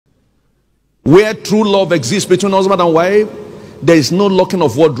Where true love exists between husband and wife, there is no locking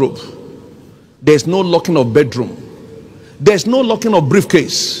of wardrobe, there is no locking of bedroom, there is no locking of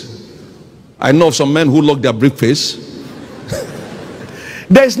briefcase. I know of some men who lock their briefcase.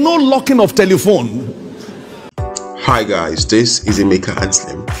 There is no locking of telephone. Hi guys, this is Emeka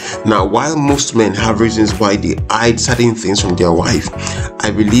Anslem. Now, while most men have reasons why they hide certain things from their wife,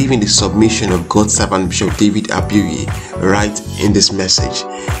 I believe in the submission of God's servant Bishop David Abioye right in this message.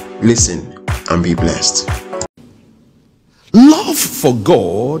 Listen and be blessed. Love for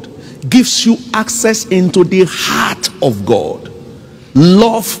God gives you access into the heart of God.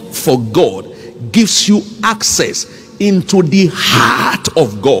 Love for God gives you access into the heart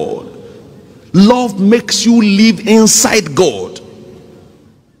of God. Love makes you live inside God,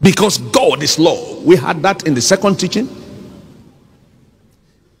 because God is love. We had that in the second teaching.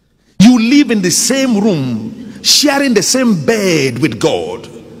 You live in the same room, sharing the same bed with God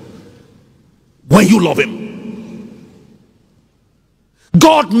when you love him.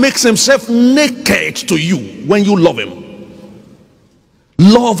 God makes himself naked to you when you love him.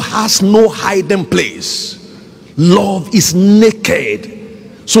 Love has no hiding place. Love is naked.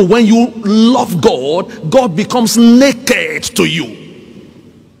 So when you love God, God becomes naked to you.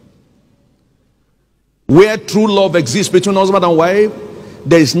 Where true love exists between husband and wife,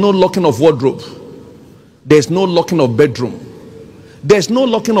 there is no locking of wardrobe, there is no locking of bedroom, there is no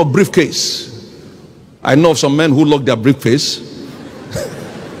locking of briefcase. I know of some men who lock their briefcase.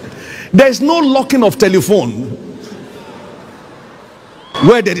 There is no locking of telephone.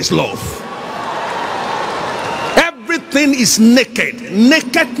 Where there is love, everything is naked.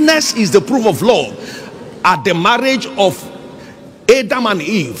 Nakedness is the proof of love. At the marriage of Adam and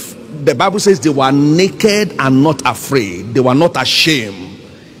Eve, the Bible says they were naked and not afraid. They were not ashamed.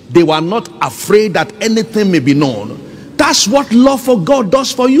 They were not afraid that anything may be known. That's what love for God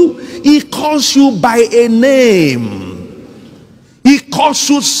does for you. He calls you by a name. He calls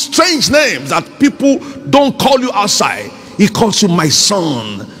you strange names that people don't call you outside. He calls you my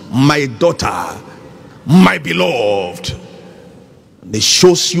son, my daughter, my beloved. And he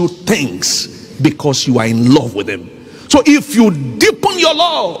shows you things because you are in love with him. So if you deepen your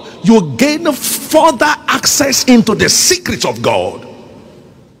love, you gain further access into the secrets of God.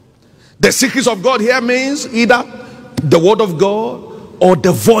 The secrets of God here means either the word of God or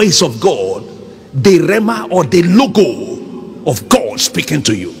the voice of God, the rhema or the logo of God speaking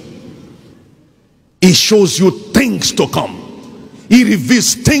to you. He shows you things to come. He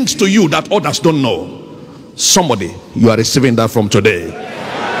reveals things to you that others don't know. Somebody, you are receiving that from today.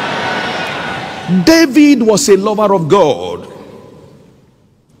 David was a lover of God.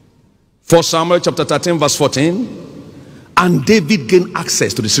 1 Samuel chapter 13 verse 14. And David gained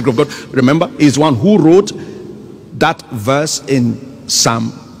access to the secret of God. Remember, he's one who wrote that verse in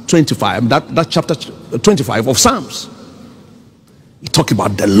Psalm 25, that chapter 25 of Psalms. He talked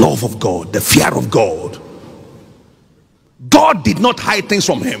about the love of God, the fear of God. God did not hide things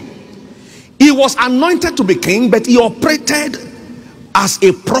from him. He was anointed to be king, but he operated as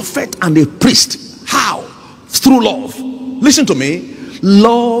a prophet and a priest. How? Through love. Listen to me.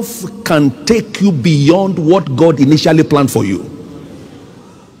 Love can take you beyond what God initially planned for you.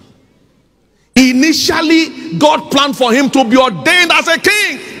 Initially, God planned for him to be ordained as a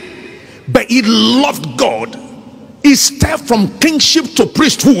king, but he loved God. He stepped from kingship to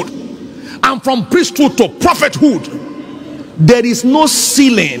priesthood, and from priesthood to prophethood. There is no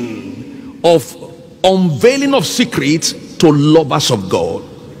ceiling of unveiling of secrets to lovers of God.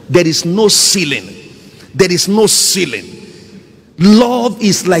 There is no ceiling. There is no ceiling. Love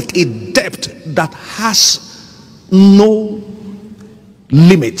is like a depth that has no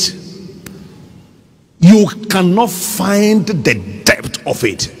limit. You cannot find the depth of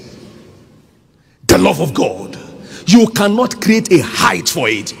it. The love of God. You cannot create a height for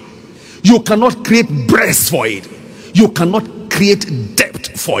it. You cannot create breadth for it. You cannot create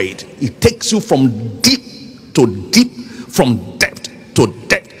depth for it. It takes you from deep to deep, from depth to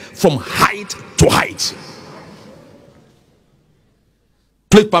depth, from height to height.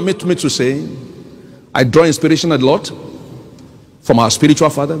 Please permit me to say, I draw inspiration a lot from our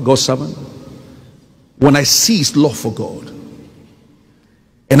spiritual father, God's servant. When I see his love for God,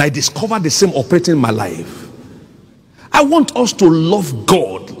 and I discover the same operating in my life, I want us to love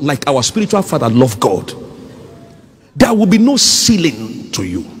God like our spiritual father loved God. There will be no ceiling to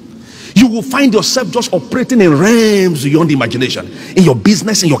you. You will find yourself just operating in realms beyond imagination, in your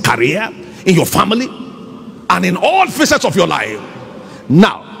business, in your career, in your family, and in all facets of your life.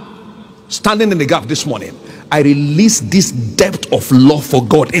 Now, standing in the gap this morning, I release this depth of love for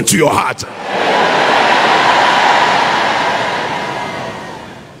God into your heart.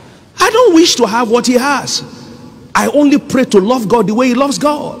 I don't wish to have what he has. I only pray to love God the way he loves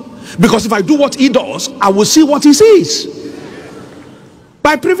God. Because if I do what he does, I will see what he sees.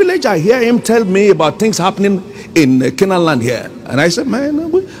 By privilege, I hear him tell me about things happening in Canaan land here. And I said,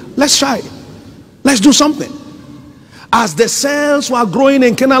 man, let's try. Let's do something. As the cells were growing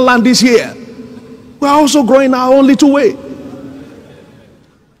in Canaan land this year, we're also growing our own little way.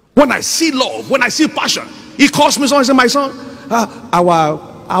 When I see love, when I see passion, he calls me, son, my son,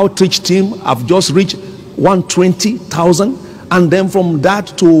 our outreach team have just reached 120,000, and then from that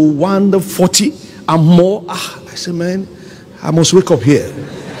to 140 and more. I say, man, I must wake up here.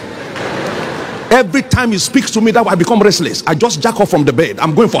 Every time he speaks to me, that I become restless. I just jack off from the bed.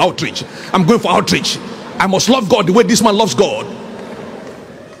 I'm going for outreach. I'm going for outreach. I must love God the way this man loves God.